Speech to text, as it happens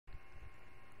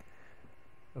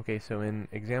Okay, so in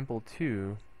example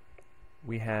 2,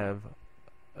 we have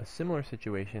a similar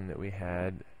situation that we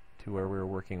had to where we were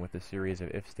working with a series of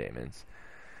if statements.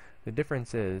 The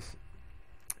difference is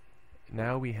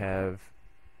now we have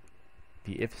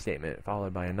the if statement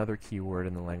followed by another keyword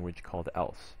in the language called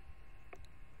else.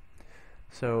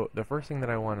 So the first thing that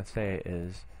I want to say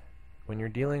is when you're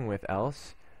dealing with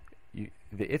else,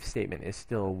 the if statement is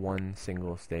still one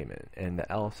single statement, and the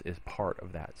else is part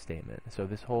of that statement. So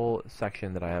this whole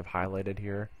section that I have highlighted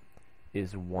here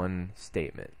is one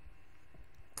statement.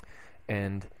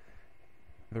 And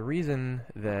the reason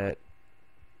that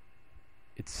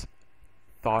it's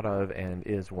thought of and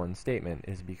is one statement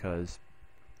is because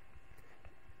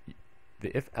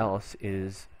the if-else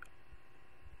is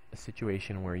a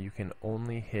situation where you can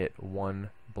only hit one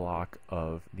block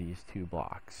of these two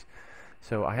blocks.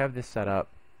 So I have this set up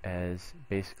as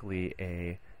basically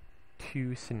a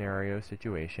two scenario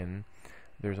situation.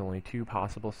 There's only two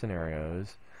possible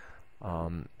scenarios.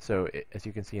 As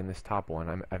you can see in this top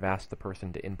one, I've asked the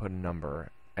person to input a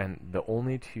number, and the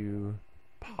only two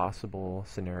possible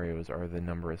scenarios are the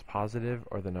number is positive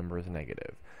or the number is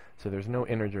negative. So there's no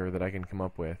integer that I can come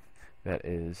up with that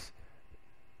is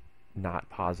not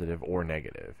positive or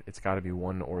negative. It's got to be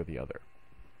one or the other.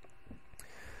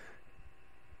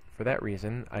 For that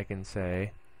reason, I can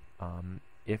say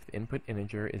if the input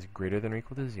integer is greater than or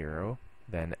equal to 0,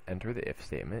 then enter the if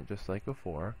statement just like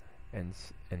before and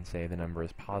say the number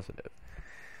is positive.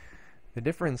 The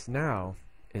difference now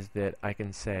is that I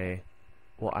can say,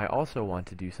 well, I also want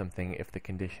to do something if the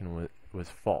condition was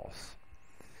false.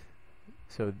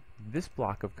 So this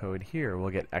block of code here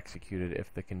will get executed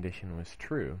if the condition was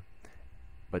true,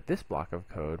 but this block of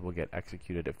code will get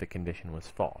executed if the condition was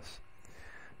false.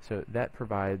 So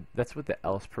that's what the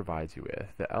else provides you with.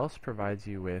 The else provides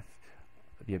you with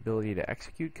the ability to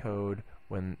execute code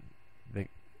when the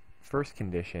first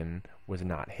condition was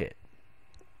not hit.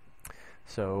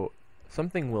 So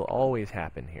something will always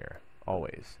happen here,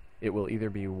 always. It will either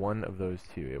be one of those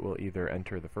two. It will either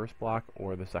enter the first block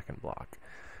or the second block,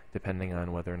 depending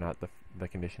on whether or not the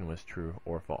condition was true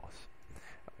or false.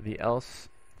 The else,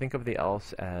 think of the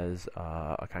else as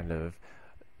a kind of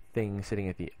thing sitting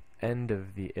at the end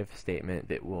of the if statement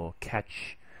that will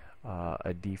catch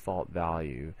a default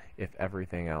value if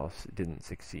everything else didn't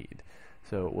succeed.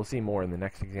 So we'll see more in the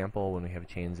next example when we have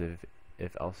chains of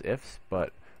if-else ifs,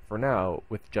 but for now,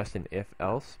 with just an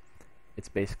if-else, it's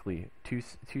basically two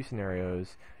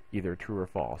scenarios, either true or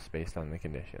false, based on the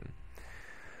condition.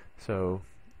 So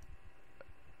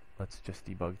let's just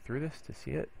debug through this to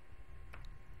see it.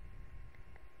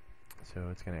 So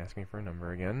it's going to ask me for a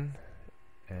number again,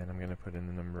 and I'm going to put in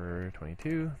the number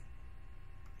 22.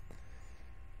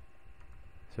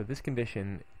 So this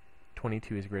condition,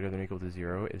 22 is greater than or equal to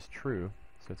 0, is true,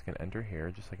 so it's going to enter here,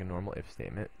 just like a normal if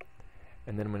statement.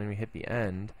 And then when we hit the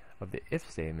end of the if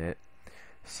statement,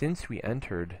 since we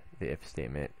entered the if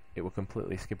statement, it will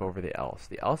completely skip over the else.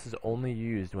 The else is only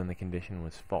used when the condition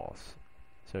was false.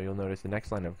 So you'll notice the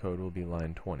next line of code will be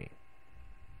line 20.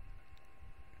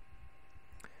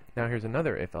 Now here's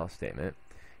another if-else statement,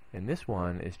 and this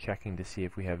one is checking to see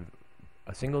if we have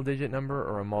a single-digit number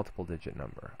or a multiple-digit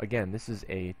number. Again, this is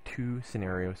a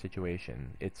two-scenario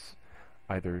situation. It's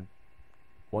either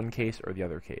one case or the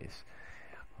other case.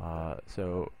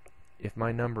 So if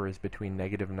my number is between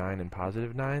 -9 and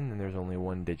 +9, then there's only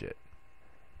one digit.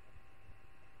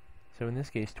 So in this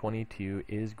case, 22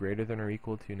 is greater than or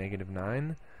equal to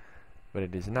 -9, but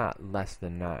it is not less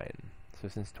than 9. So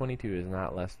since 22 is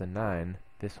not less than 9,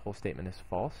 this whole statement is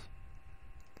false,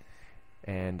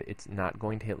 and it's not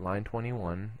going to hit line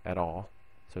 21 at all.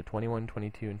 So 21,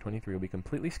 22, and 23 will be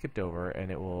completely skipped over, and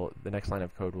the next line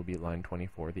of code will be line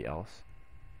 24, the else,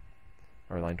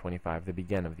 or line 25, the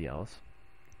begin of the else.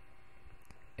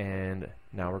 And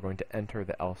now we're going to enter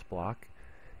the else block,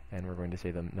 and we're going to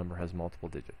say the number has multiple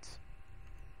digits.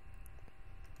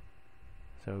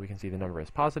 So we can see the number is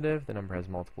positive, the number has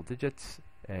multiple digits,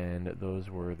 and those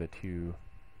were the two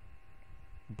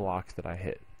blocks that I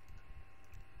hit.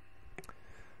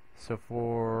 So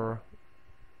for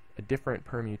a different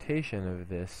permutation of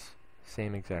this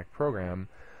same exact program,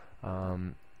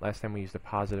 last time we used a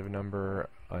positive number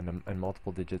and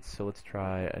multiple digits, so let's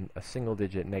try a single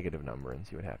digit negative number and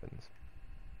see what happens.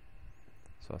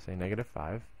 So I'll say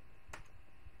 -5.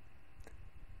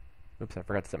 Oops, I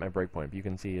forgot to set my breakpoint, but you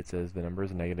can see it says the number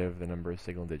is negative, the number is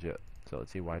single digit. So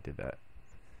let's see why it did that.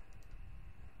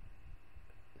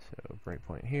 So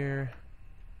breakpoint here,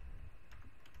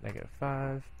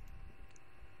 -5.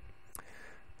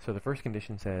 So the first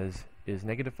condition says, is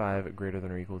 -5 greater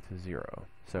than or equal to 0?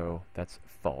 So that's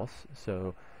false.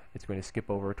 So it's going to skip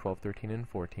over 12, 13, and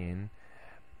 14.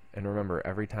 And remember,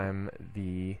 every time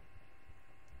the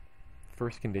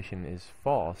first condition is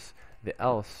false, the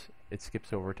else, it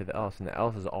skips over to the else, and the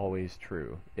else is always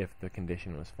true if the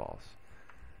condition was false.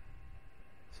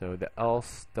 So the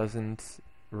else doesn't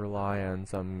rely on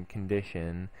some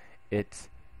condition, it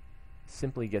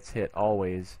simply gets hit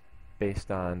always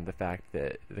based on the fact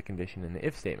that the condition in the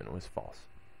if statement was false.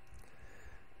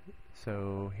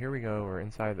 So here we go, we're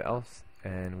inside the else,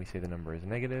 and we say the number is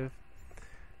negative.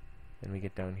 Then we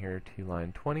get down here to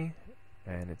line 20,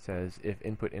 and it says if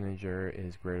input integer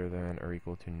is greater than or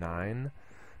equal to 9,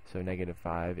 so negative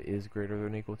 5 is greater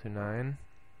than or equal to 9,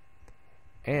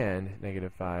 and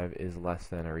negative 5 is less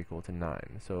than or equal to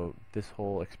 9. So this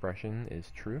whole expression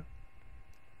is true.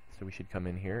 So we should come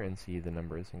in here and see the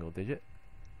number is single digit.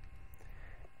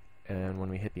 And when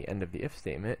we hit the end of the if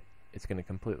statement, it's going to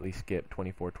completely skip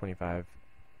 24, 25,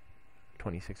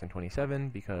 26, and 27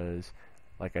 because,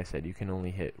 like I said, you can only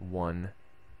hit one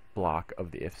block of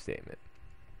the if statement.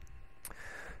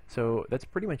 So that's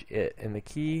pretty much it. And the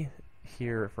key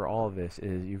here for all of this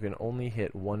is you can only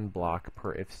hit one block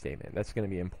per if statement. That's going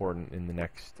to be important in the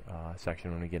next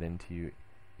section when we get into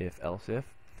if, else, if.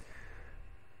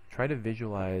 Try to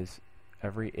visualize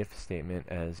every if statement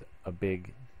as a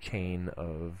big chain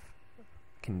of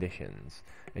conditions,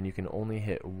 and you can only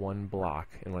hit one block,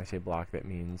 and when I say block that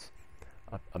means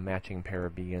a matching pair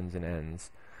of begins and ends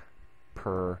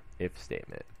per if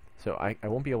statement. So I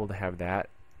won't be able to have that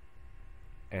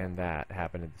and that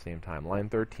happen at the same time. Line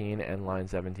 13 and line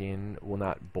 17 will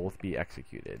not both be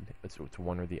executed. It's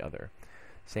one or the other.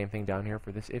 Same thing down here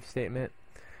for this if statement.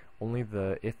 Only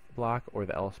the if block or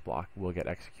the else block will get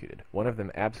executed. One of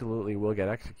them absolutely will get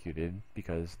executed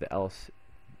because the else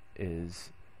is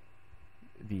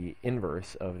the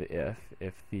inverse of the if.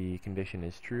 If the condition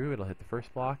is true, it'll hit the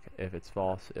first block. If it's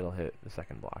false, it'll hit the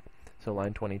second block. So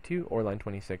line 22 or line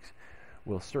 26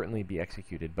 will certainly be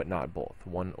executed, but not both,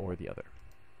 one or the other.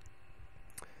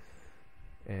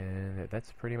 And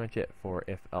that's pretty much it for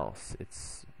if else.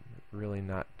 It's really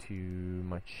not too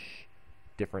much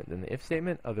different than the if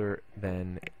statement, other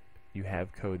than you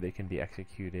have code that can be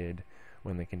executed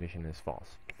when the condition is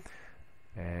false.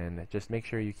 And just make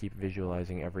sure you keep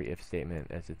visualizing every if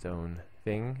statement as its own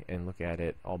thing and look at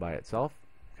it all by itself.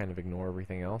 Kind of ignore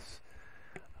everything else.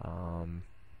 I'm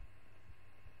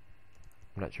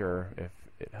not sure if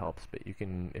it helps, but you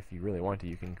can, if you really want to,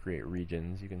 you can create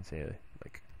regions. You can say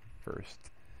like first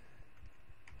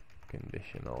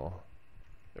conditional,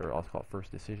 or also call it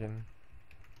first decision.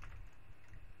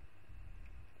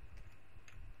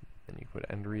 Then you put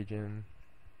end region.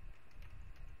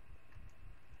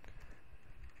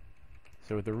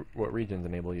 So what regions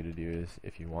enable you to do is,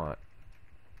 if you want,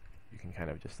 you can kind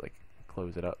of just like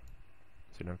close it up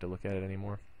so you don't have to look at it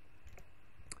anymore.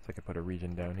 So I could put a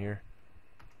region down here.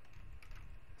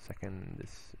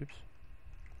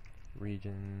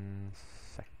 Region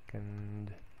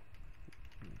second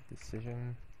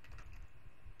decision.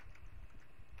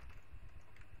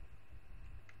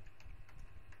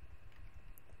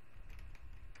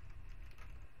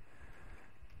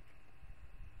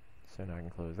 So now I can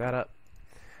close that up.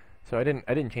 So I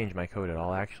didn't change my code at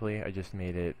all, actually. I just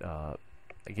made it, I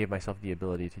gave myself the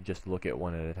ability to just look at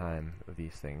one at a time of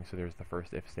these things. So there's the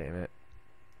first if statement.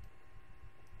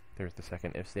 There's the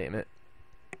second if statement.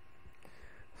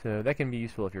 So that can be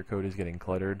useful if your code is getting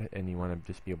cluttered and you want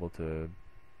to just be able to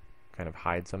kind of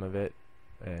hide some of it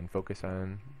and focus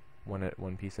on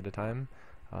one piece at a time.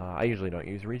 I usually don't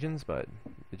use regions, but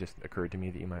it just occurred to me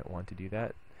that you might want to do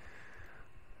that.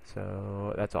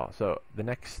 So that's all. So the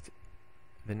next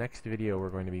video we're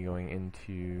going to be going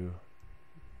into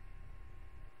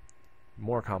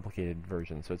more complicated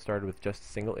versions. So it started with just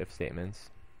single if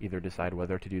statements, either decide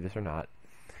whether to do this or not.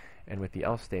 And with the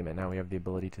else statement, now we have the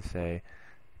ability to say,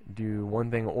 do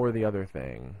one thing or the other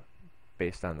thing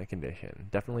based on the condition.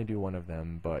 Definitely do one of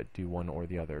them, but do one or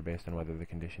the other based on whether the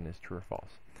condition is true or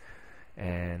false.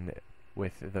 And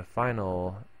with the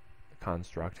final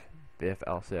construct, the if,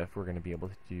 else, if, we're going to be able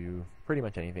to do pretty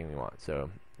much anything we want. So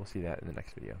we'll see that in the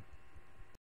next video.